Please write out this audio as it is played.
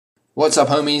What's up,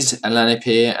 homies? Alanip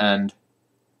here, and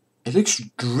it looks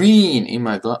green in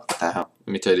my glass. What the hell?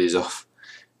 Let me turn these off.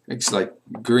 Looks like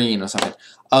green or something.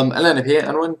 Alanip here,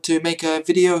 and I want to make a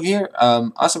video here.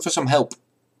 Asking for some help.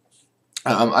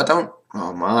 I don't.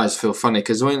 Oh, my eyes feel funny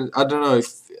because when I don't know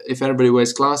if everybody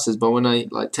wears glasses, but when I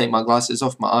take my glasses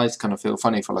off, my eyes kind of feel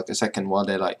funny for like a second while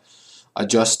they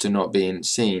adjust to not being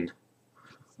seen.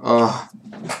 Oh,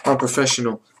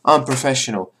 unprofessional.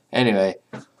 Unprofessional. Anyway,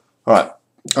 all right.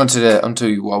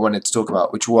 Onto what I wanted to talk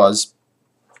about, which was,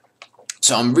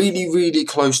 so I'm really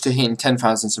close to hitting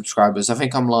 10,000 subscribers. I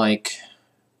think I'm like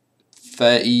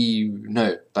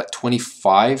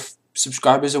 25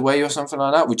 subscribers away or something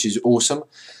like that, which is awesome.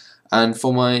 And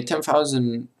for my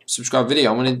 10,000 subscriber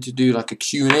video, I wanted to do like a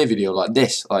Q&A video like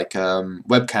this, like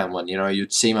webcam one. You know,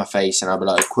 you'd see my face and I'd be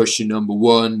like, question number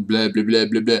 1, blah blah blah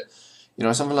blah blah. You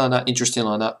know, something like that, interesting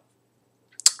like that.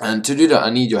 And to do that,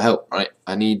 I need your help, right?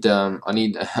 I need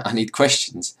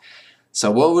questions.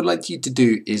 So what I would like you to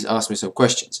do is ask me some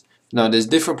questions. Now, there's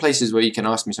different places where you can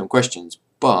ask me some questions,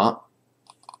 but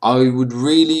I would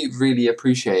really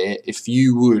appreciate it if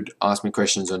you would ask me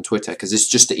questions on Twitter, because it's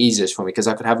just the easiest for me. Because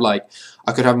I could have my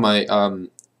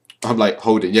I'm like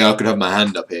holding, I could have my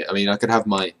hand up here. I mean, I could have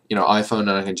my iPhone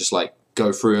and I can just like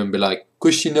go through and be like,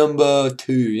 question number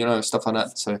 2, stuff like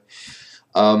that. So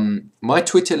my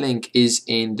Twitter link is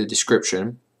in the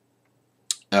description.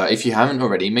 If you haven't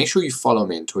already, make sure you follow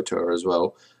me on Twitter as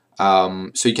well.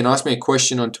 So you can ask me a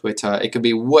question on Twitter. It could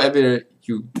be whatever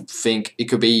you think. It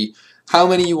could be how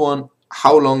many you want,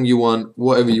 how long you want,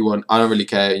 whatever you want. I don't really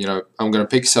care. I'm gonna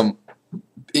pick some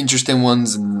interesting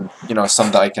ones and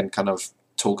some that I can kind of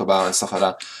talk about and stuff like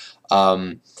that.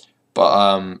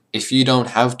 But if you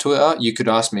don't have Twitter, you could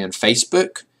ask me on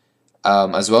Facebook.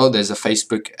 As well, there's a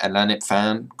Facebook Alanip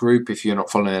fan group. If you're not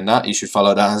following that, you should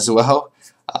follow that as well.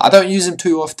 I don't use them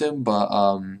too often, but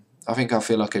I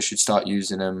feel like I should start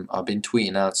using them. I've been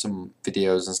tweeting out some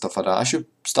videos and stuff like that. I should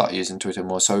start using Twitter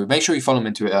more. So make sure you follow me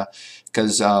on Twitter,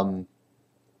 because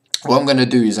what I'm gonna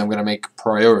do is I'm gonna make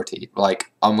priority.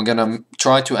 Like, I'm gonna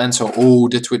try to answer all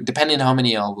the depending how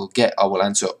many I will get, I will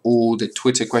answer all the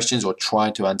Twitter questions, or try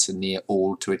to answer near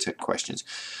all Twitter questions.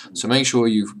 So make sure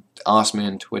you ask me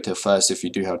on Twitter first if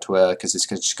you do have Twitter, because it's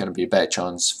just gonna be a better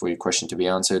chance for your question to be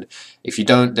answered. If you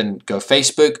don't, then go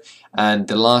Facebook. And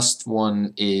the last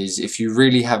one is, if you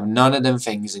really have none of them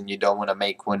things and you don't want to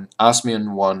make one, ask me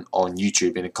on one on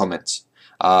YouTube in the comments.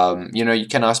 You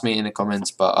can ask me in the comments,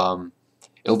 but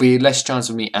it'll be less chance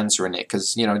of me answering it,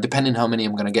 because depending how many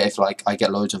I'm gonna get. If like I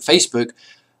get loads on Facebook,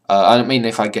 I don't mean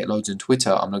if I get loads on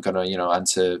Twitter, I'm not gonna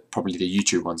answer probably the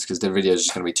YouTube ones, because the video is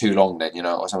just gonna be too long then,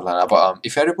 or something like that. But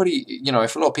if everybody,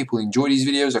 if a lot of people enjoy these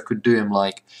videos, I could do them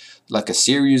like a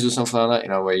series or something like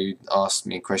that, where you ask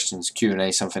me questions,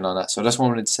 Q&A, something like that. So that's what I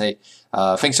wanted to say.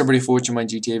 Thanks everybody for watching my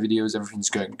GTA videos. Everything's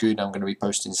going good. I'm gonna be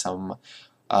posting some,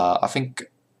 I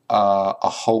think, a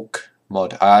Hulk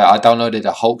mod. I downloaded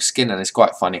a Hulk skin, and it's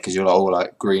quite funny because you're all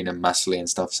like green and muscly and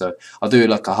stuff. So I'll do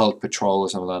like a Hulk patrol or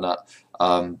something like that.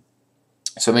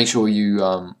 So make sure you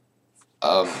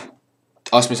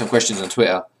ask me some questions on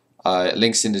Twitter.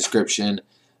 Links in the description,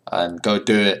 and go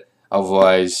do it.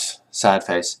 Otherwise, sad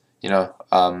face. So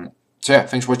yeah,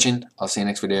 thanks for watching. I'll see you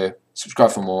next video.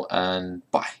 Subscribe for more, and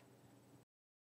bye.